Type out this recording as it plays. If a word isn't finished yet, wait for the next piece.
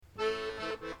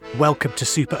Welcome to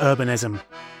Superurbanism.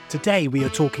 Today we are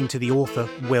talking to the author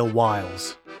Will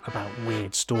Wiles about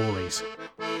weird stories.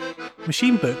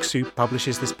 Machine Books, who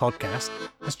publishes this podcast,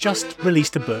 has just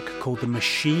released a book called The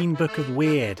Machine Book of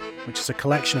Weird, which is a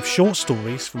collection of short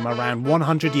stories from around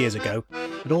 100 years ago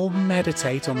that all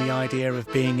meditate on the idea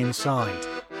of being inside.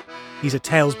 These are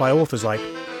tales by authors like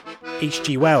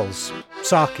H.G. Wells,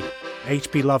 Saki,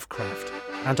 H.P. Lovecraft,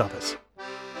 and others.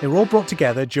 They were all brought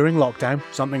together during lockdown,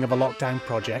 something of a lockdown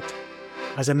project,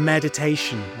 as a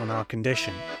meditation on our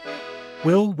condition.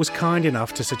 Will was kind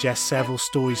enough to suggest several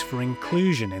stories for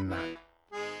inclusion in that,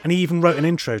 and he even wrote an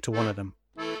intro to one of them.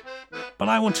 But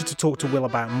I wanted to talk to Will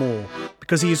about more,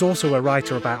 because he is also a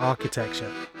writer about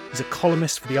architecture. He's a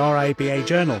columnist for the RIBA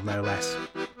Journal, no less.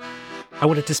 I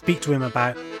wanted to speak to him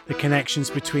about the connections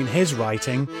between his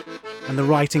writing and the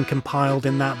writing compiled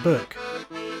in that book,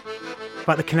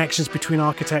 about the connections between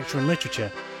architecture and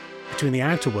literature, between the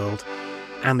outer world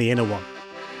and the inner one.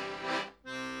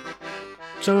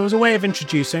 So as a way of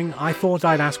introducing, I thought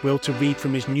I'd ask Will to read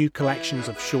from his new collections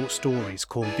of short stories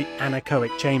called the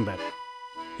Anechoic Chamber.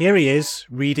 Here he is,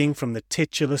 reading from the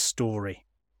titular story.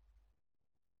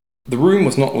 The room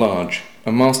was not large,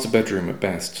 a master bedroom at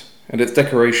best, and its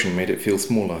decoration made it feel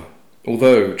smaller.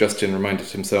 Although, Justin reminded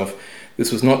himself,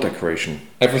 this was not decoration.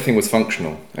 Everything was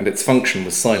functional, and its function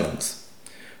was silence.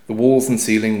 The walls and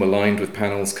ceiling were lined with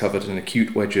panels covered in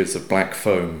acute wedges of black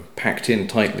foam, packed in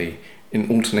tightly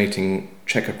in alternating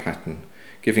checker pattern,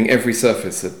 giving every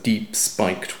surface a deep,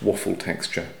 spiked waffle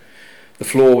texture. The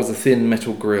floor was a thin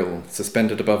metal grille,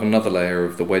 suspended above another layer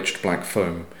of the wedged black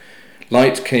foam.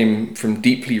 Light came from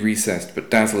deeply recessed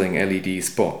but dazzling LED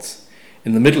spots.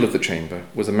 In the middle of the chamber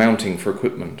was a mounting for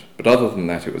equipment, but other than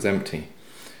that it was empty.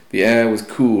 The air was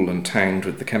cool and tanged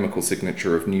with the chemical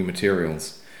signature of new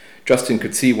materials. Justin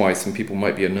could see why some people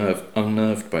might be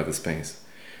unnerved by the space.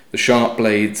 The sharp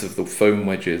blades of the foam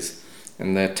wedges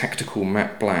and their tactical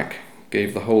matte black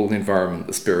gave the whole environment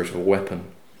the spirit of a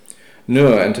weapon.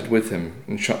 Noor entered with him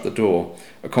and shut the door,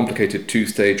 a complicated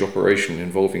two-stage operation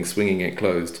involving swinging it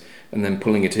closed and then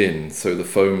pulling it in so the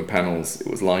foam panels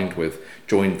it was lined with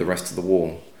joined the rest of the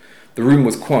wall. The room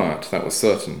was quiet, that was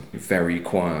certain, very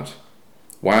quiet.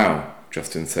 "Wow,"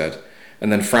 Justin said,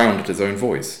 and then frowned at his own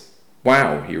voice.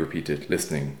 "Wow," he repeated,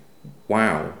 listening.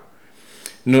 "Wow."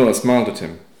 Noor smiled at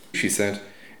him. She said,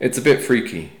 "It's a bit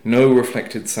freaky. No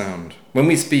reflected sound. When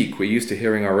we speak, we're used to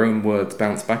hearing our own words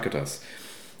bounce back at us,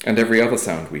 and every other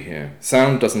sound we hear.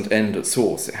 Sound doesn't end at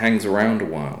source. It hangs around a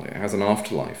while. It has an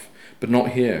afterlife. But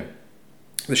not here.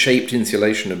 The shaped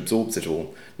insulation absorbs it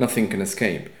all. Nothing can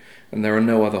escape, and there are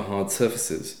no other hard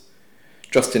surfaces."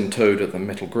 Justin toed at the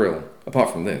metal grill.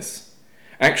 "Apart from this."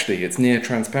 "Actually, it's near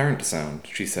transparent to sound,"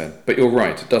 she said. "But you're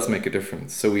right, it does make a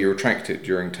difference, so we retract it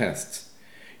during tests."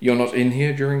 "You're not in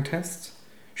here during tests?"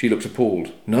 She looked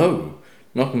appalled. "No,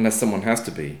 not unless someone has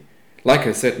to be. Like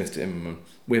I said, Mr. Immerman,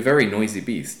 we're very noisy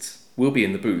beasts. We'll be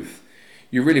in the booth.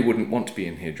 You really wouldn't want to be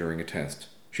in here during a test."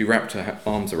 She wrapped her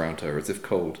arms around her as if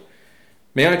cold.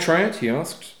 "May I try it?" he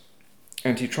asked.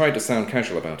 And he tried to sound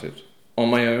casual about it. "On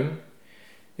my own?"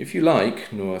 "If you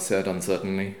like," Noor said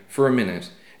uncertainly. "For a minute.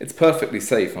 It's perfectly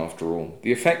safe, after all.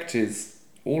 The effect is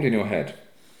all in your head."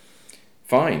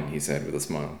 "Fine," he said with a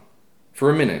smile.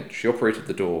 For a minute, she operated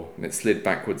the door, and it slid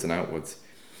backwards and outwards.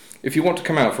 "If you want to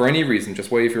come out for any reason, just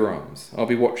wave your arms. I'll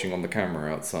be watching on the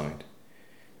camera outside."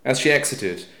 As she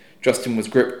exited, Justin was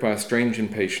gripped by a strange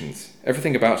impatience.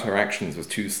 Everything about her actions was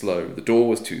too slow. The door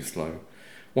was too slow.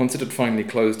 Once it had finally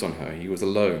closed on her, he was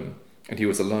alone, and he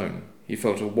was alone. He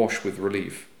felt awash with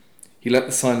relief. He let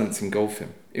the silence engulf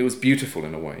him. It was beautiful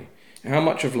in a way. How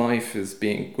much of life was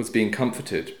being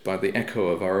comforted by the echo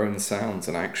of our own sounds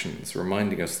and actions,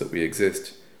 reminding us that we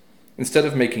exist. Instead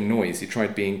of making noise, he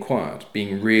tried being quiet,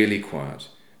 being really quiet,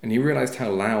 and he realized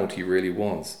how loud he really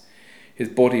was. His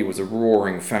body was a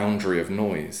roaring foundry of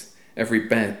noise. Every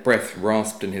breath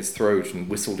rasped in his throat and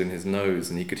whistled in his nose,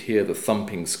 and he could hear the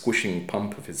thumping, squishing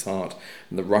pump of his heart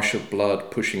and the rush of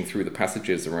blood pushing through the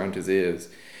passages around his ears.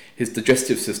 His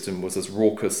digestive system was as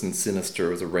raucous and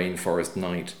sinister as a rainforest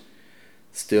night.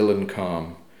 Still and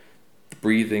calm. The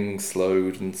breathing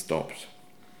slowed and stopped.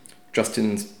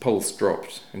 Justin's pulse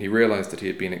dropped, and he realized that he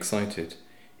had been excited.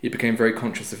 He became very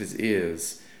conscious of his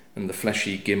ears and the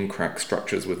fleshy gimcrack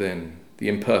structures within, the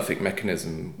imperfect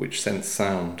mechanism which sensed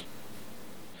sound.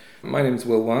 My name's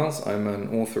Will Wiles. I'm an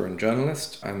author and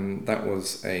journalist, and that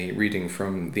was a reading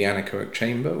from the Anechoic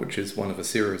Chamber, which is one of a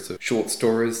series of short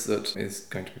stories that is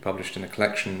going to be published in a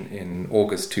collection in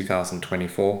August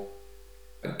 2024.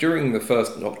 During the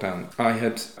first lockdown, I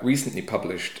had recently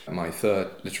published my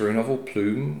third literary novel,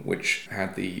 Plume, which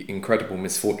had the incredible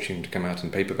misfortune to come out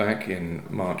in paperback in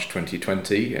March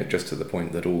 2020, just to the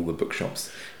point that all the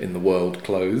bookshops in the world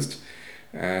closed.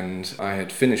 And I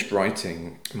had finished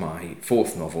writing my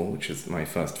fourth novel, which is my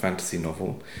first fantasy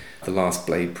novel, The Last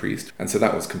Blade Priest. And so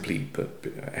that was complete, but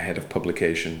ahead of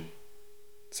publication.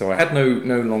 So I had no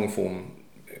long-form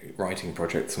writing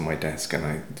projects on my desk, and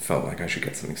I felt like I should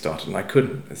get something started, and I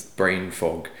couldn't. This brain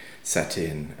fog set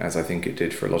in, as I think it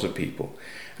did for a lot of people,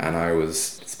 and I was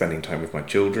spending time with my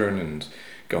children and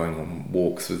going on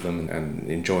walks with them and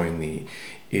enjoying the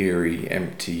eerie,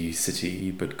 empty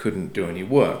city, but couldn't do any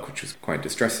work, which was quite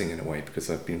distressing in a way because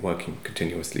I've been working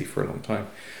continuously for a long time.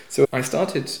 So I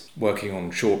started working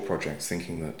on short projects,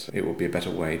 thinking that it would be a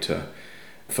better way to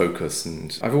focus,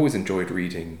 and I've always enjoyed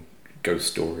reading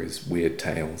ghost stories, weird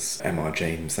tales, M.R.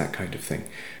 James, that kind of thing.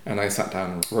 And I sat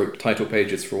down and wrote title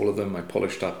pages for all of them. I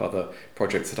polished up other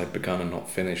projects that I'd begun and not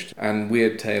finished. And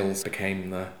weird tales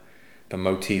became the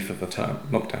motif of the term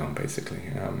lockdown, basically.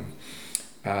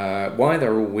 Why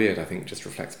they're all weird, I think, just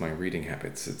reflects my reading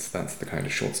habits. That's the kind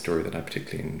of short story that I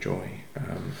particularly enjoy.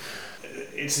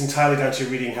 It's entirely down to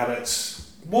your reading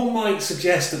habits. One might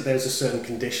suggest that there's a certain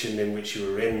condition in which you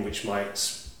were in which might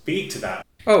speak to that.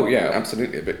 Oh yeah,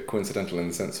 absolutely. A bit coincidental in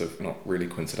the sense of not really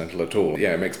coincidental at all.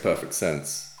 Yeah, it makes perfect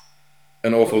sense.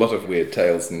 An awful lot of weird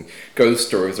tales and ghost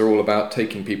stories are all about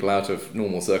taking people out of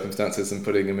normal circumstances and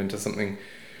putting them into something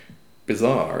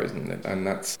bizarre, isn't it? And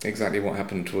that's exactly what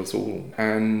happened to us all.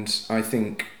 And I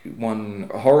think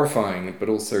one horrifying but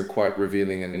also quite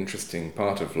revealing and interesting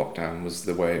part of lockdown was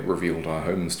the way it revealed our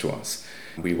homes to us.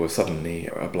 We were suddenly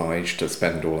obliged to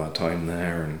spend all our time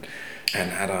there and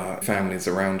had our families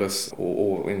around us,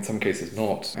 or in some cases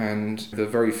not. And the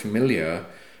very familiar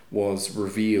was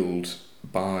revealed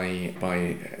by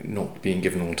not being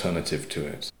given an alternative to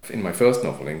it. In my first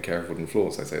novel, In Care of Wooden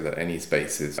Floors, I say that any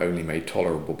space is only made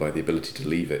tolerable by the ability to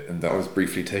leave it, and that was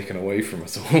briefly taken away from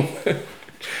us all.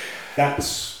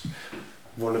 That's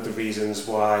one of the reasons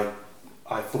why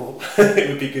I thought it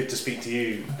would be good to speak to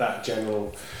you, that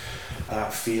general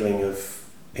feeling of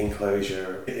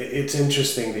enclosure. It's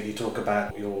interesting that you talk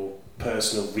about your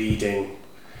personal reading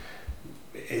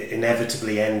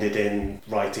inevitably ended in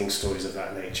writing stories of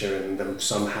that nature and them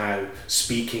somehow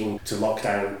speaking to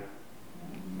lockdown,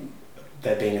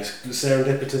 there being a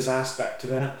serendipitous aspect to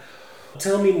that.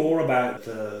 Tell me more about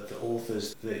the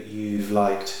authors that you've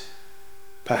liked.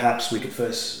 Perhaps we could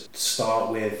first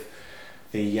start with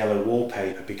The Yellow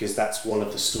Wallpaper, because that's one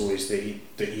of the stories that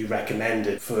you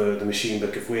recommended for the Machine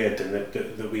Book of Weird and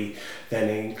that we then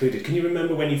included. Can you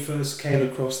remember when you first came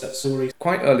across that story?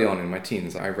 Quite early on in my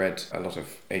teens, I read a lot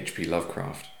of H.P.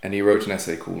 Lovecraft, and he wrote an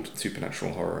essay called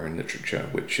Supernatural Horror in Literature,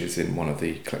 which is in one of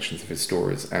the collections of his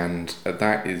stories, and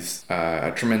that is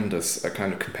a tremendous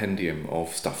kind of compendium of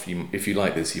stuff. If you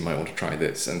like this, you might want to try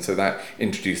this. And so that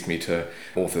introduced me to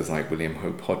authors like William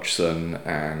Hope Hodgson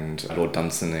and Lord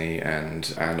Dunsany and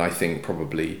I think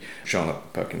probably Charlotte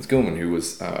Perkins Gilman, who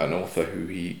was an author who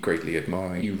he greatly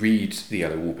admired. You read The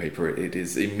Yellow Wallpaper, it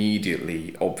is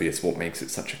immediately obvious what makes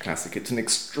it such a classic. It's an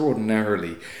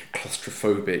extraordinarily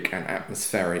claustrophobic and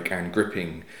atmospheric and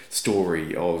gripping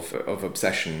story of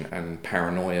obsession and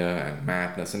paranoia and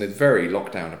madness, and it's very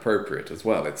lockdown appropriate as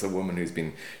well. It's a woman who's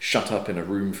been shut up in a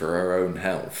room for her own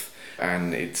health,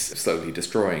 and it's slowly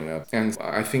destroying her. And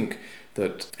I think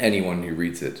that anyone who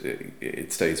reads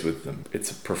it stays with them.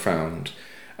 It's profound.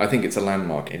 I think it's a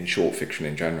landmark in short fiction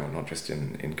in general, not just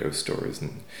in ghost stories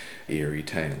and eerie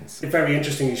tales. It's very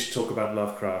interesting you should talk about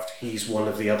Lovecraft. He's one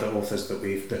of the other authors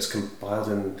that's compiled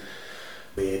in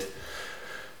Weird.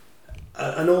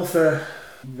 An author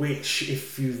which,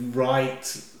 if you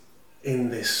write in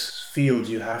this field,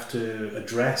 you have to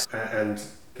address and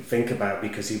think about,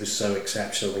 because he was so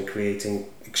exceptional in creating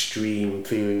extreme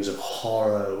feelings of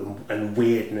horror and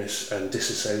weirdness and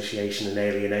disassociation and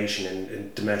alienation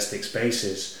in domestic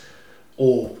spaces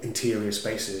or interior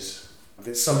spaces.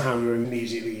 That somehow you're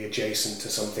immediately adjacent to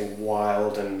something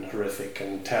wild and horrific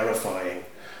and terrifying.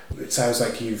 It sounds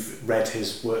like you've read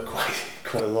his work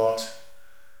quite a lot.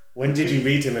 When did you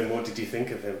read him and what did you think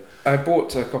of him? I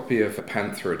bought a copy of a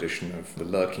Panther edition of The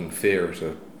Lurking Fear at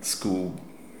a school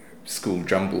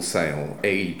jumble sale,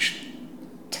 age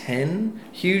 10,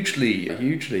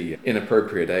 hugely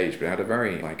inappropriate age, but it had a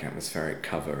very atmospheric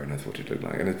cover, and I thought it looked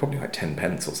like, and it's probably 10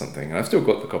 pence or something, and I've still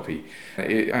got the copy.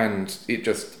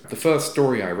 The first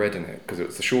story I read in it, because it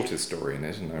was the shortest story in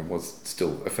it, and I was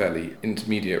still a fairly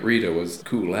intermediate reader, was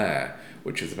Cool Air,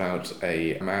 which is about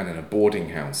a man in a boarding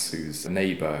house whose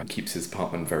neighbour keeps his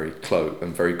apartment very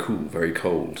very cool, very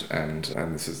cold, and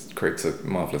creates a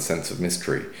marvellous sense of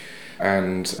mystery.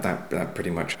 And that pretty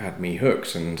much had me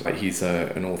hooked. And he's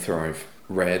an author I've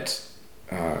read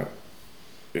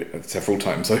several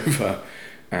times over,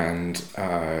 and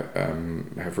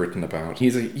have written about.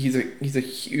 He's a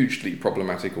hugely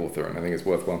problematic author, and I think it's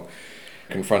worthwhile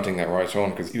confronting that right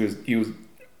on, because he was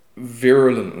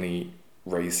virulently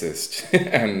racist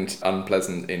and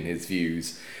unpleasant in his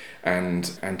views,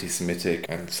 and anti-Semitic,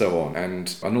 and so on.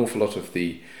 And an awful lot of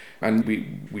and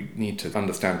we need to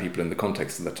understand people in the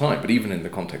context of the time, but even in the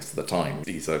context of the time,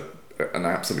 he's an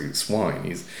absolute swine.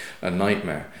 He's a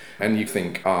nightmare. And you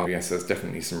think, yes, there's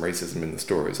definitely some racism in the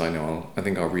stories. I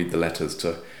think I'll read the letters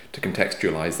to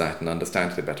contextualize that and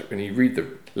understand it better. And you read the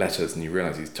letters and you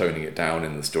realize he's toning it down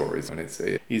in the stories, and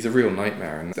he's a real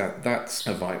nightmare. And that's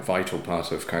a vital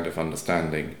part of kind of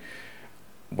understanding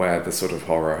where the sort of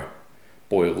horror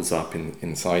boils up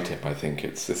inside him. I think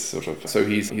it's this sort of... So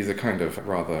he's a kind of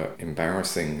rather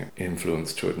embarrassing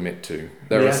influence to admit to.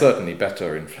 There are certainly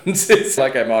better influences,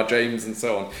 like M.R. James and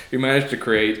so on, who managed to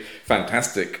create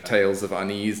fantastic tales of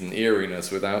unease and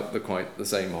eeriness without quite the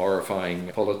same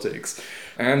horrifying politics.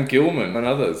 And Gilman and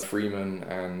others, Freeman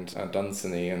and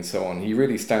Dunsany and so on. He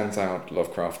really stands out,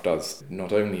 Lovecraft does,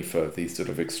 not only for the sort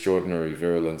of extraordinary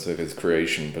virulence of his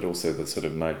creation, but also the sort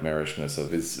of nightmarishness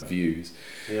of his views.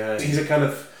 Yeah, he's a kind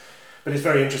of... But it's a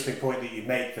very interesting point that you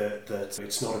make, that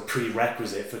it's not a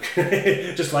prerequisite for...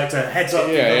 just like to heads up.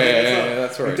 Yeah,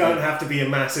 that's right. You don't have to be a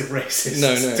massive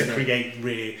racist to create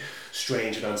really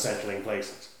strange and unsettling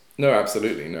places. No,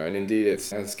 absolutely no. And indeed,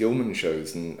 it's, as Gilman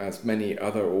shows, and as many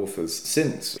other authors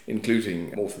since,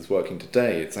 including authors working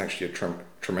today, it's actually a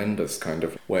tremendous kind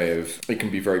of way of... It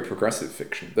can be very progressive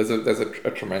fiction. There's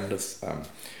a tremendous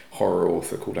horror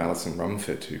author called Alison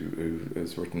Rumfitt who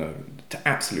has written a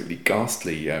absolutely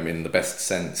ghastly, in the best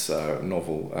sense,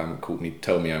 novel called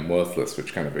Tell Me I'm Worthless,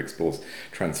 which kind of explores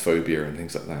transphobia and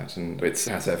things like that. And it's,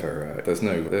 as ever, there's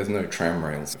no tram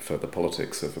rails for the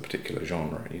politics of a particular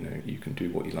genre. You can do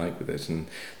what you like with it, and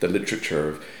the literature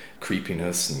of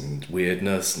creepiness and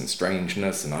weirdness and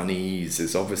strangeness and unease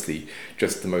is obviously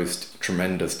just the most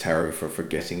tremendous terror for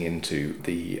getting into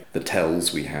the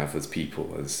tells we have as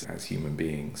people, as human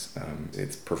beings.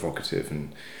 It's provocative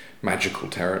and magical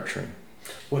territory.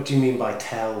 What do you mean by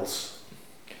tells?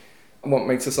 What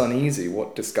makes us uneasy,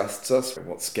 what disgusts us,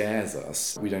 what scares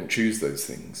us. We don't choose those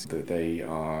things. They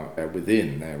are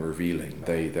within, they're revealing.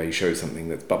 They show something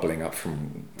that's bubbling up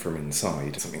from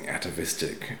inside, something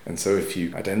atavistic. And so if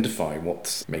you identify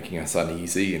what's making us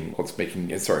uneasy and what's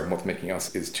making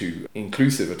us is too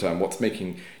inclusive a term, what's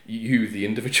making you, the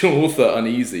individual author,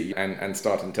 uneasy, and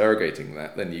start interrogating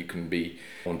that, then you can be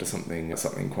onto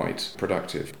something quite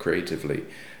productive creatively.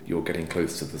 You're getting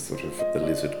close to the sort of the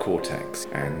lizard cortex,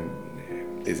 and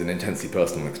is an intensely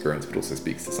personal experience, but also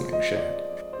speaks to something shared.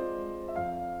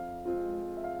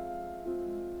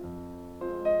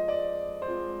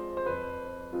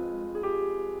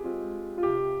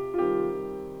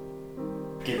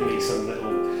 Give me some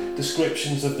little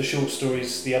descriptions of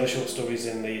the other short stories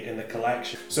in the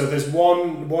collection. So there's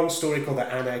one story called the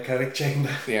Anechoic Chamber.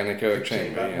 The Anechoic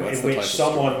Chamber, yeah, in which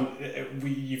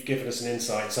you've given us an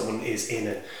insight. Someone is in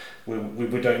it. We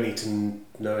don't need to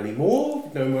know any more.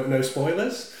 No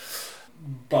spoilers.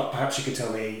 But perhaps you could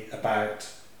tell me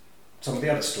about some of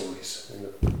the other stories.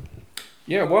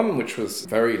 Yeah, one which was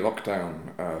very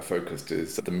lockdown focused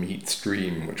is The Meat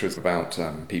Stream, which was about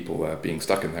people being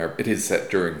stuck in there. It is set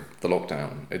during the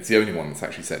lockdown. It's the only one that's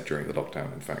actually set during the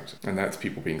lockdown, in fact. And that's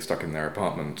people being stuck in their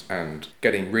apartment and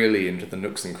getting really into the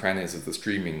nooks and crannies of the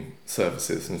streaming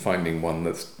services and finding one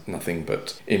that's nothing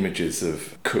but images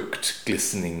of cooked,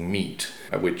 glistening meat,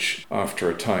 which after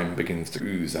a time begins to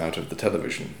ooze out of the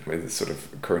television with this sort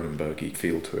of Cronenberg-y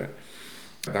feel to it.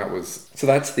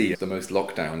 That's the most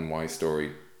lockdown-y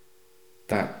story.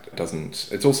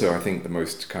 It's also, I think, the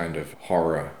most kind of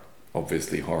horror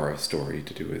story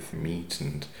to do with meat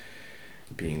and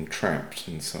being trapped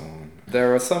and so on.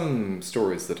 There are some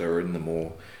stories that are in the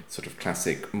more sort of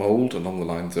classic mould, along the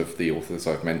lines of the authors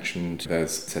I've mentioned.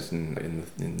 There's set in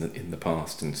the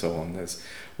past and so on. There's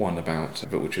one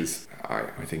which is,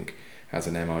 I think, has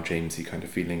an M.R. Jamesy kind of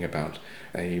feeling about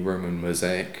a Roman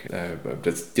mosaic, a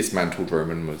dismantled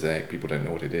Roman mosaic. People don't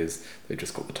know what it is. They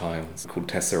just got the tiles, called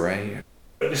Tesserae.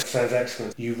 This sounds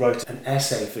excellent. You wrote an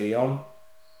essay for Eon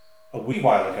a wee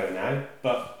while ago now,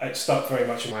 but it stuck very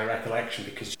much in my recollection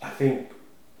because I think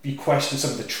you questioned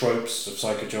some of the tropes of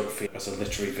psychogeography as a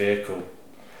literary vehicle,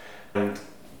 and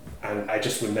I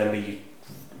just remember you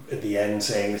at the end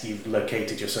saying that you've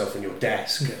located yourself in your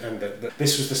desk and that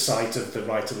this was the site of the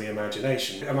writerly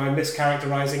imagination. Am I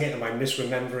mischaracterising it? Am I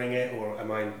misremembering it? Or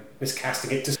am I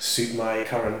miscasting it to suit my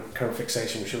current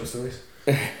fixation with short stories?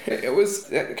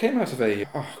 It came out of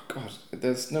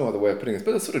there's no other way of putting this,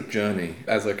 but a sort of journey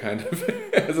as a kind of,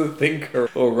 as a thinker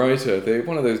or writer.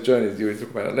 One of those journeys you always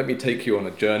talk about, let me take you on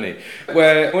a journey.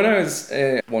 Where when I was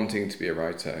wanting to be a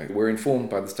writer, we're informed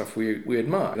by the stuff we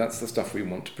admire. That's the stuff we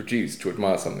want to produce. To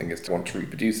admire something is to want to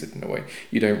reproduce it in a way.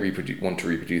 You don't want to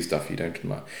reproduce stuff you don't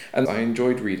admire. And I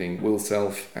enjoyed reading Will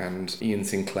Self and Ian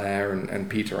Sinclair and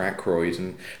Peter Ackroyd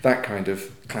and that kind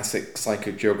of classic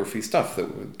psychogeography stuff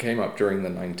that came up during the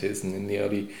 90s and in the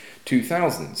early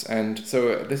 2000s. And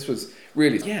so this was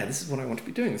really, this is what I want to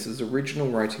be doing. This is original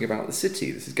writing about the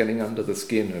city. This is getting under the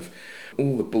skin of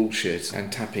all the bullshit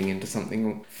and tapping into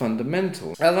something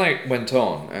fundamental. As I went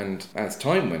on, and as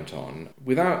time went on,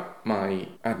 without my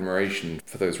admiration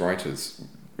for those writers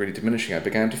really diminishing, I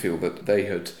began to feel that they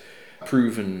had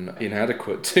proven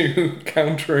inadequate to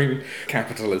countering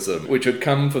capitalism, which had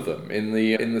come for them in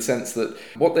the sense that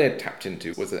what they had tapped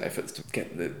into was the efforts to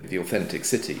get the authentic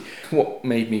city. What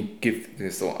made me give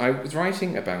this thought? I was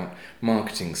writing about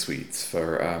marketing suites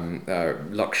for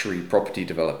luxury property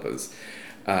developers.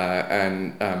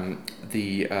 And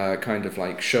the kind of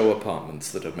like show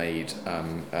apartments that are made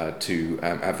to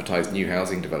advertise new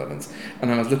housing developments.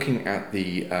 And I was looking at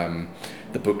the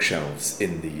bookshelves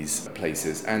in these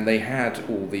places, and they had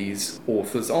all these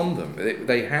authors on them.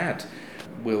 They had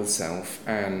Will Self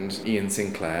and Ian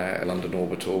Sinclair, London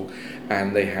Orbital,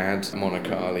 and they had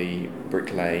Monica Ali,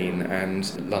 Brick Lane,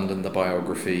 and London the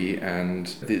Biography, and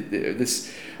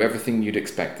this everything you'd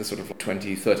expect the sort of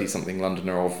 20, 30-something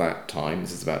Londoner of that time,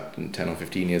 this is about 10 or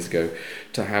 15 years ago,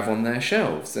 to have on their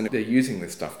shelves. And they're using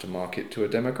this stuff to market to a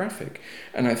demographic.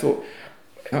 And I thought,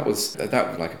 that was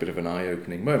like a bit of an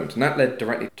eye-opening moment. And that led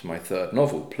directly to my third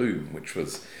novel, Plume, which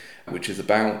is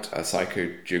about a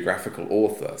psychogeographical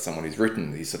author, someone who's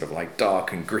written these sort of like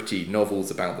dark and gritty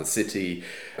novels about the city,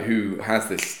 who has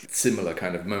this similar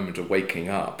kind of moment of waking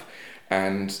up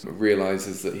and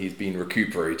realises that he's been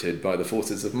recuperated by the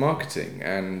forces of marketing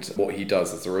and what he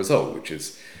does as a result, which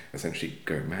is essentially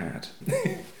go mad.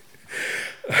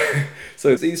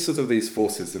 So these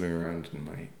forces have been around in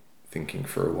my thinking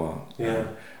for a while. Yeah.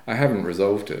 I haven't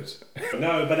resolved it.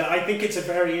 No, but I think it's a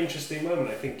very interesting moment.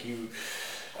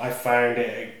 I found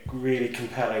it a really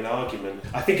compelling argument.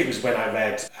 I think it was when I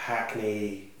read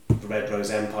Hackney, The Red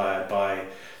Rose Empire by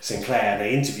Sinclair, and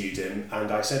they interviewed him, and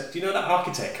I said, do you know that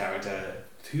architect character?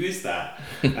 Who is that?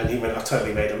 And he went, I've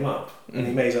totally made him up. And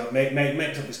he made up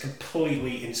this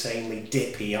completely insanely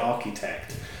dippy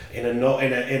architect in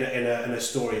a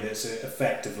story that's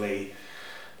effectively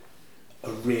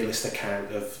a realist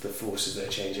account of the forces that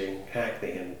are changing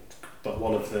Hackney, but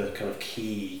one of the kind of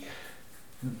key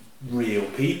real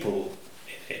people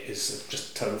is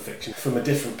just total fiction. From a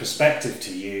different perspective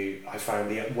to you, I found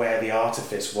where the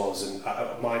artifice was, and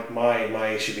my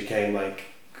issue became like,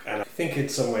 and I think in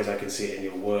some ways I can see it in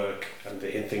your work and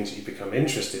in things that you become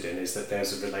interested in, is that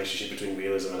there's a relationship between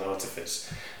realism and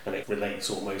artifice, and it relates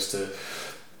almost to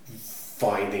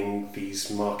finding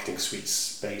these marketing suite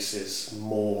spaces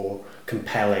more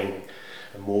compelling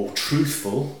and more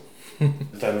truthful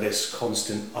than this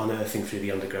constant unearthing through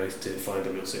the undergrowth to find the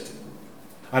real city.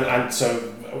 And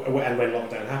when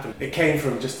lockdown happened, it came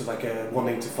from just like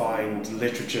wanting to find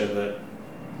literature that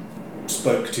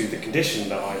spoke to the condition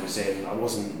that I was in. I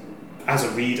wasn't, as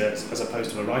a reader, as opposed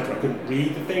to a writer, I couldn't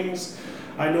read the things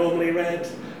I normally read,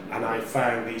 and I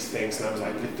found these things, and I was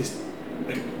like, this.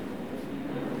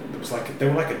 It was like they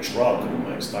were like a drug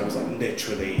almost. I was like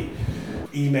literally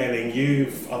emailing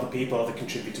you, other people, other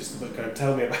contributors to the book, going,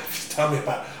 tell me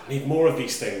about. I need more of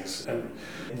these things, and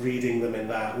reading them in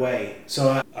that way.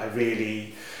 So I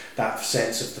really, that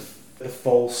sense of the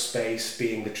false space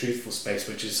being the truthful space,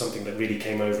 which is something that really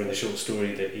came over in the short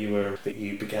story that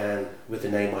you began with the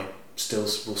name I still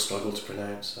will struggle to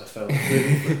pronounce.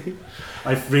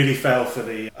 I really felt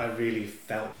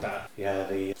that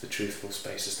the truthful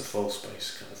space is the false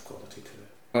space kind of quality to it.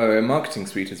 A marketing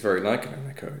suite is very like an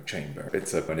Anechoic Chamber.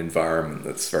 It's an environment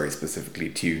that's very specifically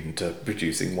tuned to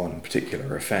producing one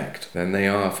particular effect. And they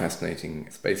are fascinating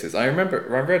spaces. I remember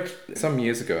I read some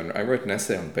years ago, and I wrote an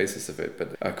essay on the basis of it,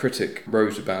 but a critic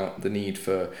wrote about the need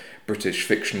for British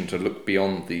fiction to look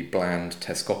beyond the bland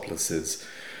Tescopolises.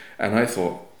 And I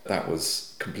thought that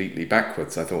was completely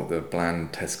backwards. I thought the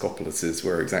bland Tescopolises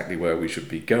were exactly where we should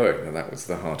be going, and that was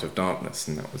the heart of darkness,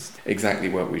 and that was exactly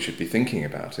what we should be thinking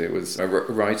about. It was a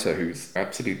writer who's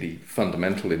absolutely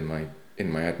fundamental in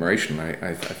in my admiration,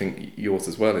 I think yours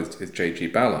as well, is J.G.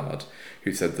 Ballard,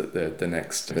 who said that the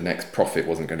next profit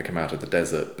wasn't going to come out of the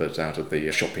desert, but out of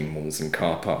the shopping malls and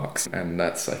car parks. And I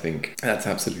think that's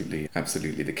absolutely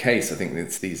the case. I think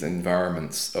it's these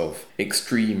environments of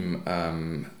extreme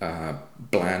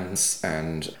blandness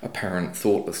and apparent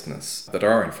thoughtlessness that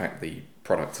are in fact the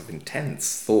products of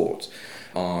intense thought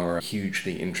are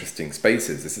hugely interesting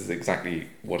spaces. This is exactly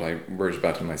what I wrote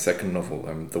about in my second novel,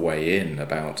 The Way In,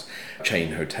 about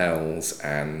chain hotels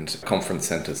and conference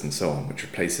centres and so on, which are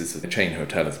places. A chain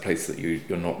hotel is a place that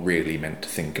you're not really meant to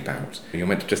think about. You're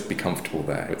meant to just be comfortable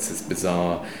there. It's this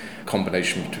bizarre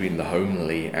combination between the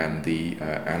homely and the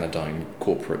anodyne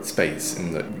corporate space,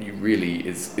 in that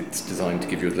it's designed to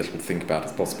give you as little to think about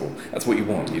as possible. That's what you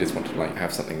want. You just want to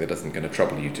have something that isn't going to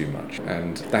trouble you too much.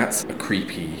 And that's a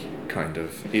creepy kind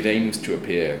of... It aims to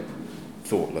appear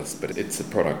thoughtless, but it's a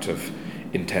product of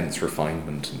intense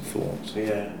refinement and thought.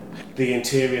 Yeah. The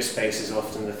interior space is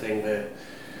often the thing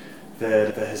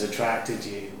that has attracted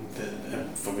you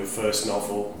from your first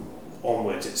novel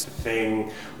onwards. It's the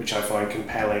thing which I find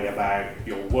compelling about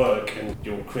your work and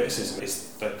your criticism,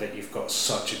 is that you've got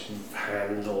such a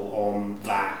handle on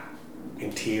that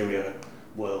interior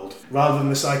world, rather than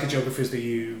the psychogeographers that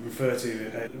you refer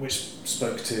to, which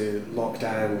spoke to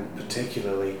lockdown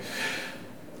particularly.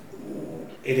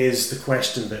 It is the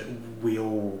question that we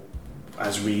all,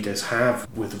 as readers, have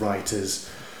with writers.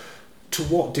 To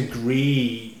what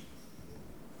degree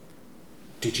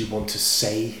did you want to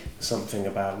say something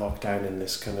about lockdown in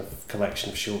this kind of collection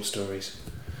of short stories?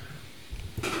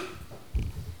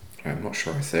 I'm not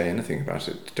sure I say anything about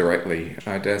it directly.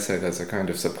 I dare say there's a kind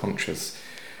of subconscious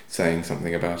saying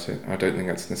something about it. I don't think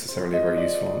that's necessarily a very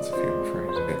useful answer for you, I'm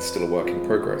afraid. It's still a work in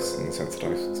progress, in the sense that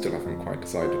I still haven't quite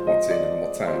decided what's in and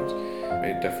what's out.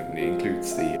 It definitely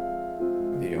includes the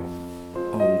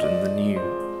old and the new.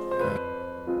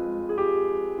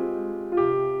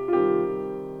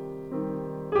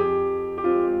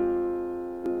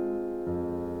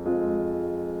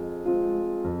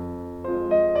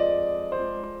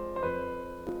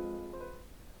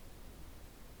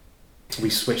 We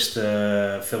switched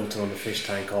the filter on the fish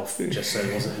tank off just so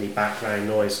there wasn't any background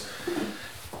noise.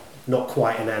 Not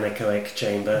quite an anechoic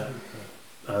chamber.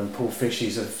 Poor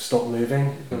fishies have stopped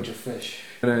moving. Bunch of fish.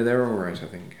 No, they're all right, I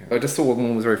think. I just saw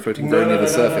one was floating very near the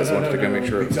surface. I wanted to go make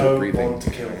sure it was still breathing. Don't want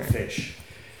to kill the fish.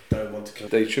 Don't want to kill.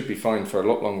 They should be fine for a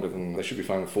lot longer than... They should be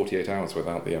fine for 48 hours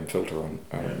without the filter on.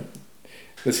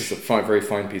 This is a very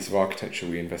fine piece of architecture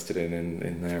we invested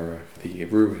in their the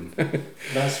ruin.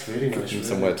 That's really nice. Give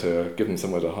them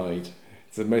somewhere to hide.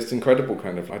 It's the most incredible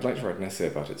kind of... I'd like to write an essay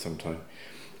about it sometime.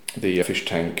 The fish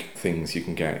tank things you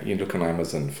can get. You look on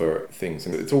Amazon for things,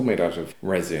 and it's all made out of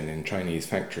resin in Chinese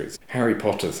factories. Harry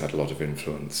Potter's had a lot of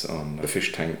influence on the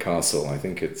fish tank castle. I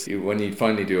think it's... When you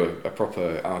finally do a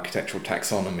proper architectural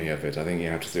taxonomy of it, I think you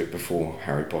have to do it before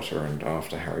Harry Potter and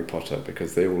after Harry Potter,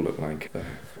 because they all look like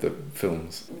the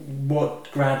films.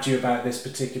 What grabbed you about this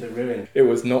particular ruin? It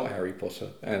was not Harry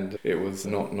Potter, and it was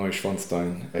not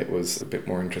Neuschwanstein. It was a bit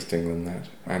more interesting than that,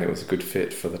 and it was a good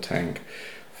fit for the tank.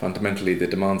 Fundamentally, the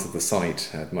demands of the site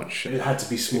had much... It had to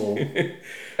be small.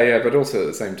 Yeah, but also at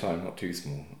the same time, not too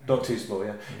small. Not too small,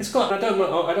 yeah. It's got... I don't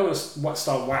want to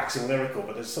start waxing lyrical,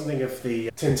 but there's something of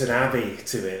the Tintin Abbey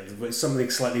to it. There's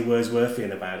something slightly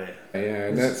Wordsworthian about it. Yeah,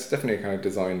 and that's definitely a kind of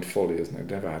designed folly, isn't it?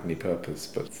 It never had any purpose,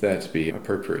 but it's there to be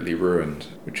appropriately ruined,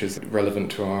 which is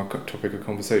relevant to our topic of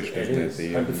conversation, isn't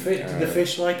it? And the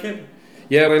fish like it?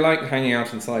 Yeah, they like hanging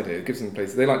out inside it. It gives them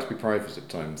places. They like to be private at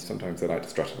times. Sometimes they like to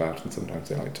strut about, and sometimes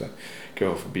they like to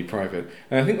go off and be private.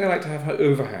 And I think they like to have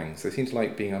overhangs. They seem to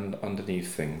like being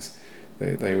underneath things.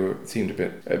 They seemed a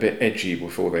bit edgy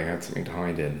before they had something to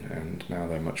hide in, and now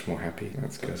they're much more happy.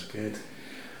 That's good.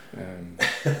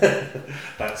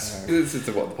 That's good. This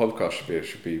is what the podcast should be. It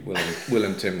should be Will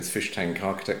and Tim's Fish Tank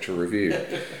Architecture Review.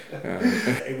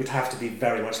 It would have to be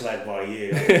very much led by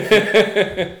you.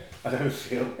 I don't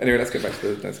feel. Anyway, let's get back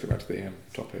to the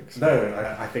topics.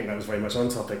 No, I think that was very much on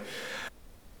topic.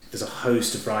 There's a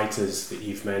host of writers that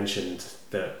you've mentioned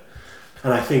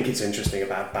and I think it's interesting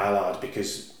about Ballard,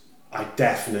 because I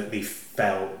definitely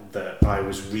felt that I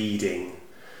was reading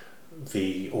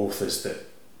the authors that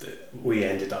we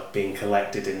ended up being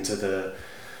collected into the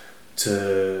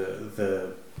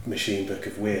Machine Book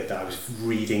of Weird, that I was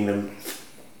reading them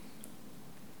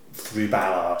through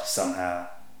Ballard somehow.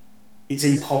 It's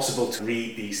impossible to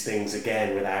read these things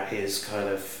again without his kind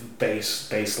of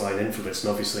baseline influence,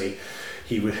 and obviously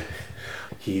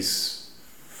he's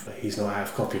not out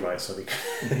of copyright, so we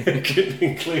couldn't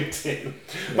include him.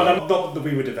 But I'm not that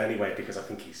we would have anyway, because I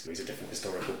think he's a different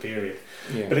historical period.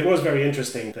 Yeah. But it was very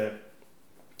interesting that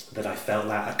that I felt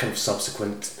that a kind of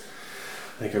subsequent,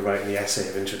 I think I wrote in the essay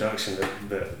of introduction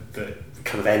that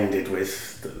kind of ended with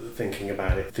thinking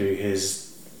about it through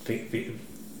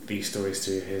these stories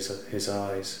through his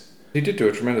eyes. He did do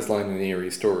a tremendous line in Eerie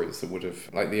Stories that would have,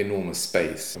 like the enormous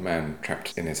space, a man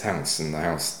trapped in his house, and the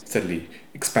house steadily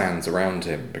expands around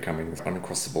him, becoming this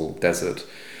uncrossable desert,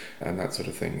 and that sort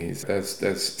of thing.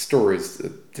 There's stories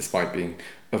that, despite being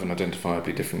of an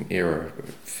identifiably different era,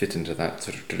 fit into that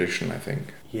sort of tradition, I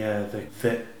think. Yeah,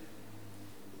 the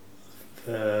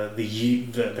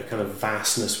kind of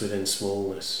vastness within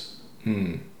smallness.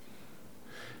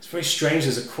 It's very strange.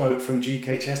 There's a quote from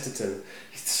G.K. Chesterton.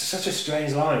 It's such a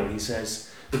strange line. He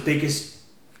says, "The biggest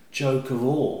joke of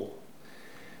all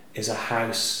is a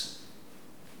house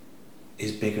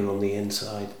is bigger on the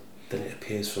inside than it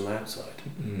appears from outside."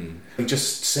 He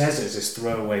just says it as this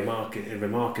throwaway remark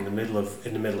in the middle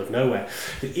of nowhere.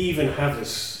 They even have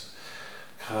this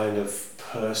kind of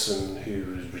person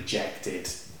who was rejected,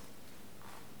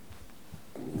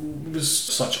 was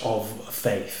such of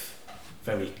faith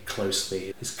very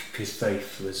closely. His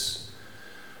faith was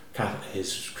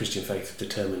his Christian faith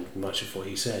determined much of what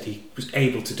he said. He was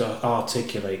able to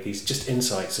articulate these just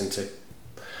insights into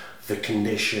the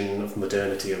condition of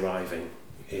modernity arriving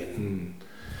in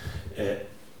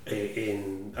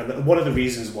and one of the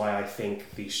reasons why I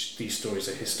think these stories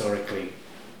are historically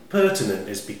pertinent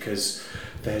is because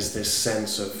there's this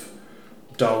sense of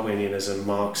Darwinianism,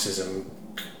 Marxism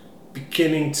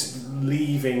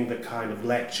leaving the kind of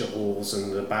lecture halls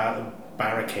and the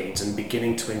barricades and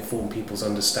beginning to inform people's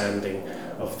understanding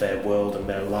of their world and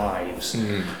their lives,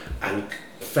 and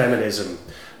feminism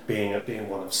being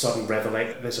one of sudden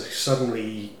revelation. There's a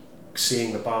suddenly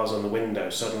seeing the bars on the window,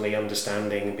 suddenly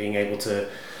understanding and being able to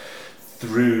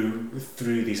through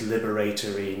these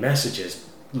liberatory messages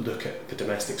look at the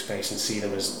domestic space and see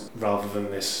them as, rather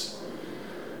than this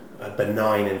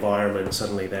benign environment,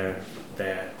 suddenly they're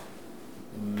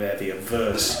the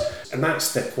adverse, and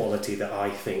that's the quality that I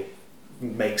think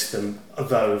makes them,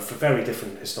 although for very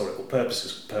different historical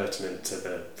purposes, pertinent to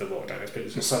the lockdown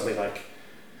experience. It's suddenly like,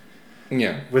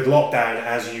 with lockdown,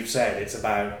 as you've said, it's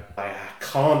about I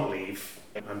can't leave.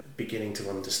 I'm beginning to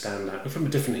understand that, but from a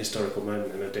different historical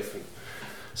moment and a different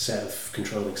set of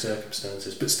controlling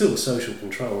circumstances, but still the social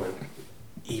control, and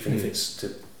even if it's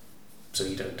so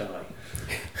you don't die.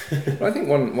 Well, I think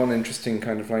one interesting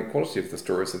kind of like quality of the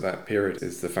stories of that period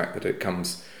is the fact that it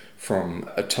comes from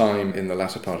a time in the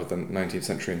latter part of the 19th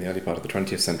century and the early part of the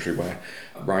 20th century where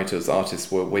writers,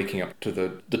 artists were waking up to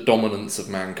the dominance of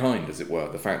mankind, as it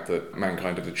were, the fact that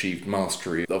mankind had achieved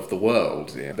mastery of the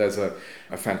world. Yeah. There's a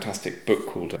fantastic book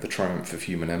called The Triumph of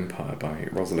Human Empire by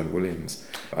Rosalind Williams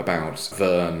about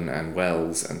Verne and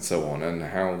Wells and so on, and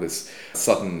how this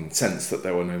sudden sense that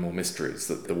there were no more mysteries,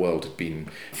 that the world had been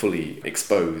fully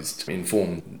exposed,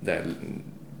 informed their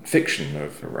fiction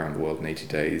of Around the World in 80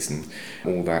 Days and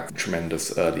all that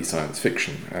tremendous early science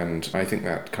fiction. And I think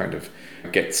that kind of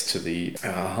gets to the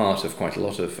heart of quite a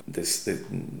lot of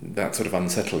that sort of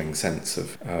unsettling sense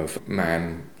of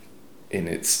man in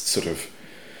its sort of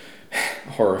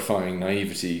horrifying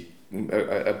naivety,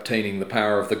 obtaining the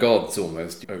power of the gods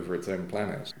almost over its own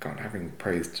planet. God, having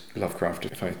praised Lovecraft,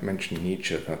 if I mention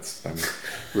Nietzsche, that's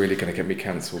really going to get me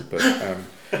cancelled,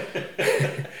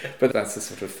 but that's the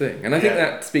sort of thing. And I think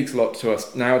that speaks a lot to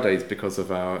us nowadays because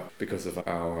of our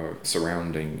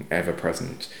surrounding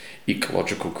ever-present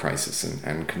ecological crisis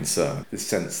and concern. This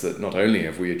sense that not only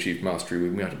have we achieved mastery,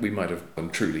 we might have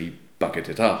truly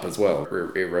bucketed it up as well,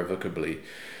 irrevocably.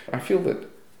 I feel that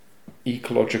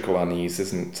ecological unease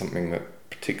isn't something that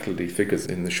particularly figures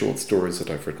in the short stories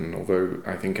that I've written, although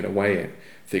I think in a way it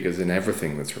figures in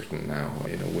everything that's written now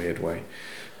in a weird way.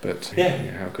 But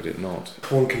how could it not?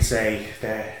 One can say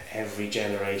that every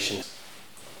generation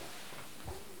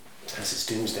has its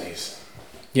doomsdays.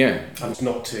 Yeah. And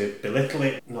not to belittle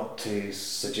it, not to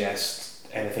suggest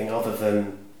anything other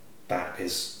than that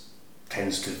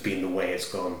tends to have been the way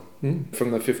it's gone. From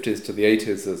the 50s to the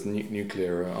 80s, there's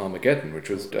nuclear Armageddon,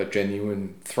 which was a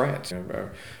genuine threat,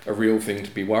 a real thing to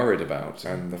be worried about.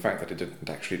 And the fact that it didn't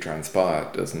actually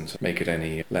transpire doesn't make it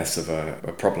any less of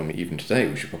a problem even today.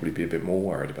 We should probably be a bit more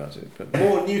worried about it. But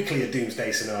more nuclear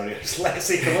doomsday scenarios, less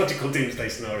ecological doomsday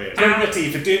scenarios. Clarity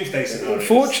for doomsday scenarios.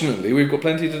 Fortunately, we've got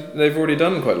plenty they've already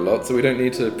done quite a lot, so we don't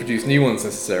need to produce new ones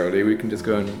necessarily. We can just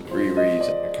go and reread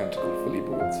A Canticle for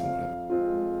Leibowitz or whatever.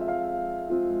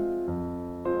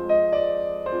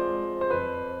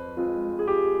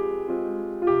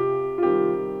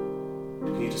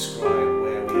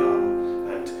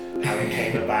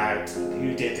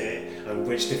 Who did it, and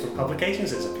which different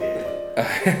publications it's appeared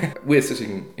in? We're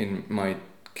sitting in my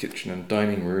kitchen and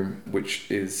dining room, which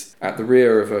is at the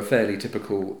rear of a fairly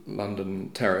typical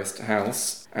London terraced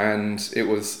house. And it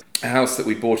was a house that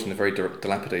we bought in a very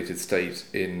dilapidated state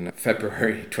in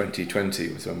February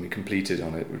 2020 was when we completed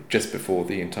on it, just before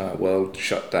the entire world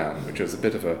shut down, which was a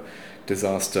bit of a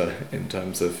disaster in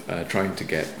terms of trying to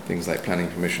get things like planning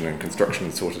permission and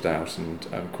construction sorted out, and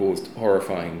caused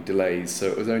horrifying delays. So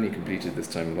it was only completed this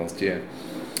time last year.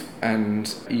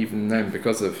 And even then,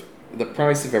 because of the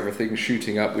price of everything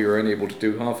shooting up, we were only able to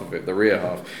do half of it, the rear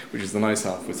half, which is the nice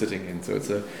half we're sitting in. So it's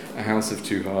a house of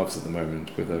two halves at the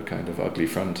moment, with a kind of ugly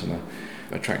front and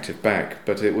a attractive back.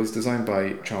 But it was designed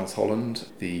by Charles Holland,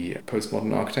 the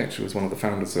postmodern architect, who was one of the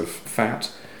founders of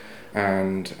FAT,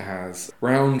 and has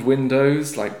round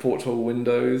windows, like porthole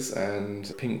windows,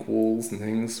 and pink walls and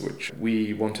things, which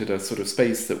we wanted a sort of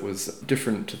space that was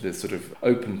different to this sort of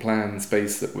open plan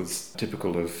space that was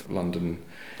typical of London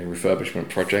refurbishment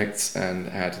projects, and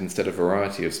had, instead of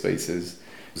variety of spaces,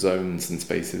 zones and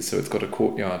spaces. So it's got a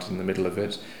courtyard in the middle of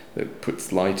it that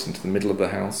puts light into the middle of the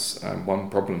house. One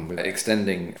problem with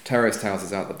extending terraced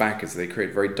houses out the back is they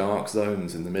create very dark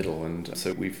zones in the middle, and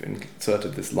so we've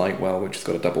inserted this light well, which has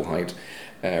got a double height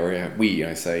area.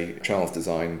 Charles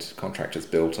designed, contractors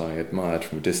built, I admired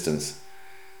from a distance,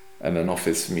 and an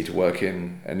office for me to work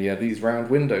in. And these round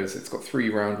windows, it's got 3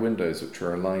 round windows which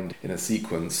are aligned in a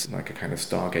sequence like a kind of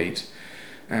Stargate.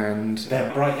 And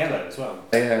they're bright yellow as well.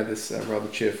 Yeah, this rather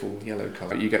cheerful yellow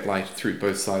colour. You get light through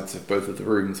both sides of both of the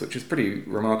rooms, which is pretty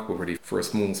remarkable really for a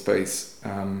small space.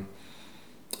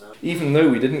 Even though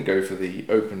we didn't go for the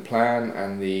open plan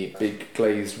and the big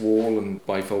glazed wall and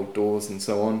bifold doors and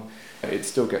so on, it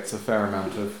still gets a fair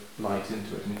amount of light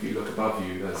into it. And if you look above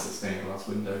you, there's a stained glass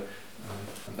window.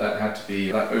 That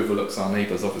overlooks our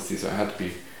neighbours obviously, so it had to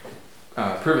be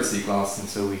privacy glass, and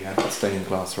so we had stained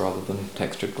glass rather than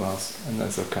textured glass, and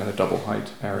there's a kind of double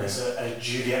height area. There's a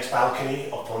Juliet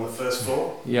balcony up on the first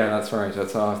floor. Yeah, that's right.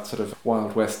 That's our sort of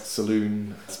Wild West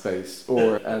saloon space,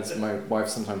 or as my wife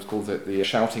sometimes calls it, the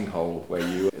shouting hole, where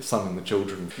you summon the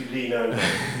children. You lean over,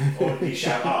 or you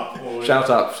shout up. Or shout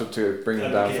up to bring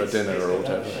them down for dinner or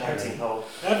whatever. Shouting hole.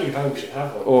 Every home should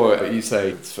have one. Or you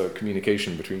say it's for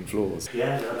communication between floors.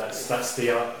 Yeah, no, that's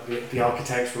the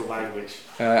architectural language.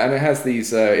 And it has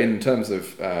these, in terms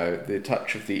of the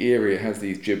touch of the area, it has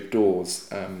these jib doors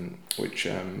which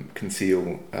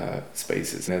conceal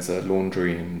spaces. There's a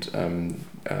laundry and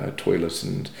toilet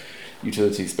and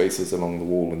utility spaces along the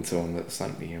wall and so on that's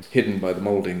slightly hidden by the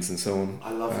mouldings and so on.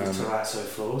 I love the terrazzo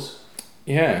floors.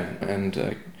 Yeah,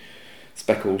 and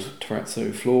speckled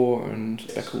terrazzo floor and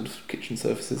speckled kitchen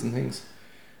surfaces and things.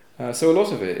 So a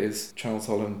lot of it is Charles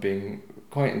Holland being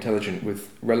quite intelligent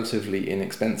with relatively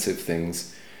inexpensive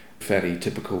things, fairly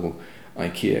typical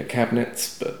IKEA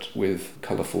cabinets, but with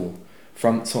colourful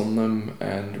fronts on them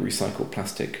and recycled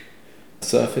plastic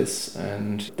surface,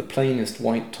 and the plainest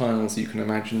white tiles you can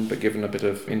imagine, but given a bit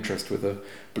of interest with a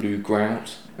blue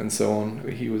grout and so on.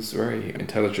 He was very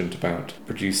intelligent about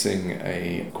producing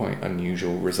a quite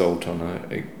unusual result on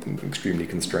an extremely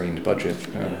constrained budget.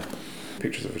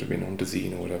 Pictures of it have been on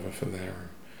Dezeen or whatever for their...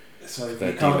 So you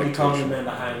can't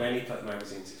remember how many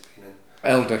magazines it's been in?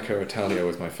 El Deco Italia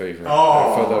was my favourite.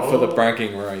 For the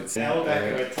bragging rights. El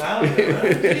Deco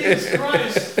Italia? Jesus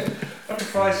Christ! I'm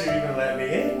surprised you even let me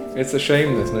in. It's a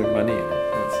shame there's no money in it.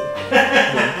 That's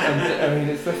it. I mean,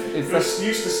 it's You're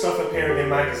used to stuff appearing in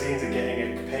magazines and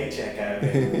getting a paycheck out of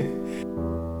it.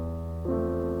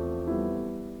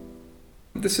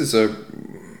 This is a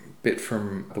bit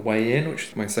from The Way In, which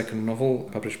is my second novel,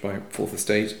 published by Fourth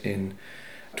Estate in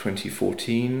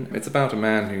 2014. It's about a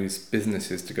man whose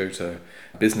business is to go to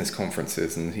business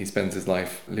conferences, and he spends his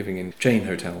life living in chain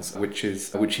hotels, which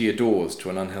he adores to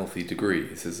an unhealthy degree.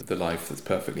 This is the life that's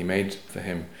perfectly made for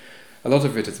him. A lot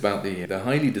of it is about the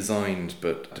highly designed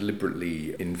but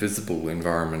deliberately invisible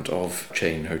environment of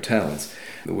chain hotels,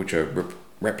 which are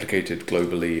replicated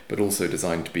globally, but also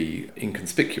designed to be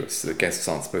inconspicuous, so that guests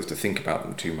aren't supposed to think about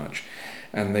them too much.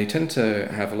 And they tend to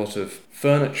have a lot of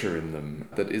furniture in them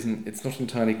that it's not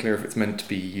entirely clear if it's meant to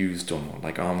be used or not,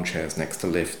 like armchairs next to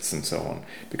lifts and so on.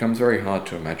 It becomes very hard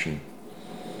to imagine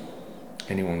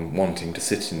anyone wanting to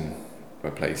sit in a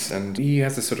place. And he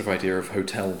has a sort of idea of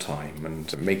hotel time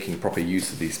and making proper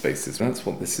use of these spaces. And that's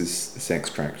what this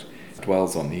extract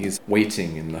dwells on. He's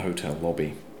waiting in the hotel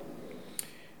lobby.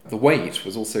 The wait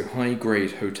was also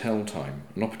high-grade hotel time,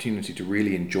 an opportunity to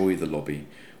really enjoy the lobby,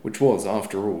 which was,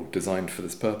 after all, designed for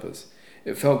this purpose.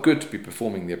 It felt good to be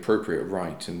performing the appropriate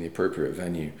rite in the appropriate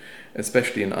venue,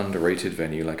 especially an underrated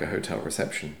venue like a hotel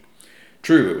reception.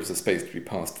 True, it was a space to be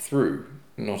passed through,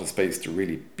 not a space to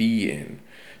really be in,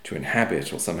 to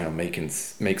inhabit or somehow make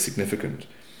significant.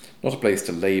 not a place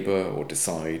to labour or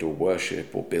decide or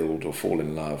worship or build or fall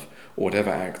in love, or whatever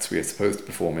acts we are supposed to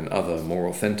perform in other, more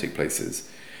authentic places.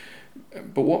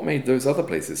 But what made those other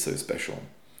places so special?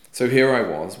 So here I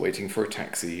was, waiting for a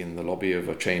taxi in the lobby of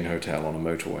a chain hotel on a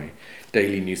motorway.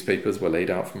 Daily newspapers were laid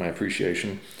out for my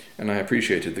appreciation, and I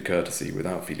appreciated the courtesy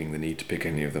without feeling the need to pick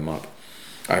any of them up.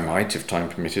 I might, if time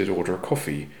permitted, order a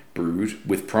coffee, brewed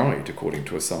with pride, according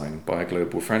to a sign, by a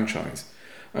global franchise.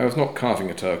 I was not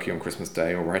carving a turkey on Christmas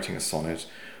Day, or writing a sonnet,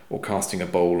 or casting a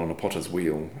bowl on a potter's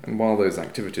wheel, and while those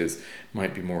activities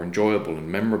might be more enjoyable and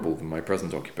memorable than my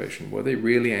present occupation, were they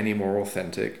really any more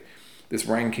authentic? This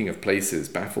ranking of places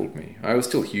baffled me. I was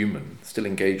still human, still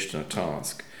engaged in a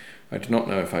task. I do not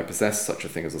know if I possess such a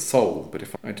thing as a soul, but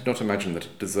if I did not imagine that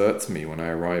it deserts me when I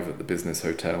arrive at the business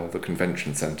hotel, the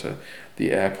convention centre,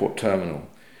 the airport terminal.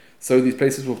 So these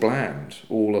places were bland,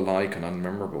 all alike and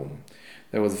unmemorable.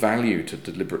 There was value to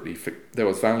deliberately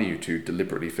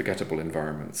forgettable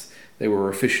environments. They were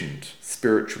efficient,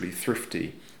 spiritually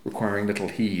thrifty, requiring little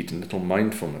heed and little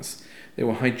mindfulness. They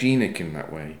were hygienic in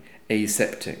that way,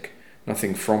 aseptic.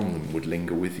 Nothing from them would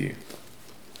linger with you.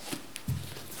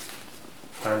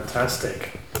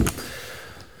 Fantastic.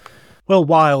 Will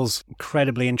Wiles,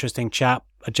 incredibly interesting chap,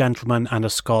 a gentleman and a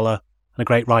scholar, and a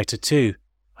great writer too.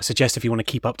 I suggest if you want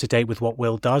to keep up to date with what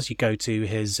Will does, you go to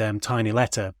his Tiny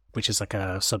Letter, which is like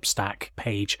a Substack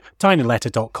page,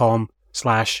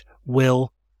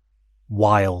 tinyletter.com/Will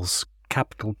Wiles,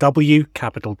 capital W,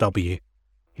 capital W.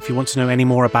 If you want to know any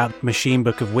more about Machine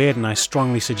Book of Weird, and I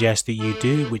strongly suggest that you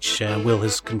do, which Will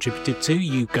has contributed to,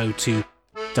 you go to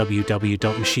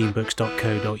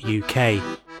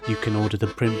www.machinebooks.co.uk. You can order the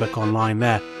print book online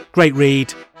there. Great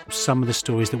read. Some of the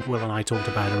stories that Will and I talked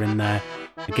about are in there.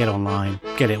 Get online,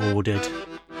 get it ordered,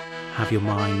 have your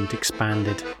mind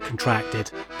expanded, contracted,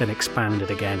 then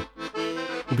expanded again.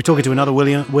 We'll be talking to another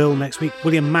Will next week.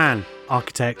 William Mann,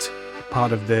 architect,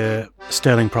 part of the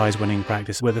Sterling Prize winning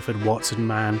practice, Witherford Watson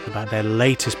Mann, about their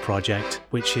latest project,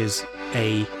 which is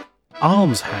a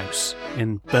almshouse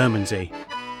in Bermondsey,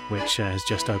 which has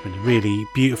just opened. A really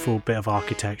beautiful bit of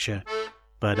architecture,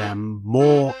 but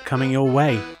more coming your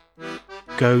way.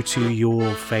 Go to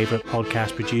your favourite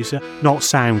podcast producer. Not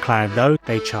SoundCloud though,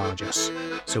 they charge us,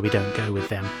 so we don't go with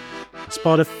them.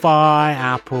 Spotify,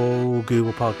 Apple,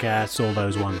 Google Podcasts, all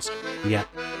those ones. Yep.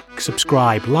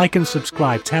 Subscribe, like and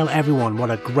subscribe. Tell everyone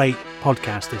what a great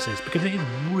podcast this is, because it is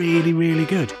really, really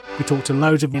good. We talk to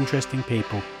loads of interesting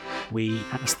people. We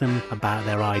ask them about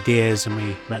their ideas and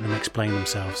we let them explain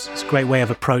themselves. It's a great way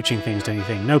of approaching things, don't you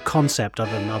think? No concept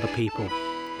other than other people.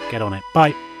 Get on it.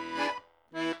 Bye.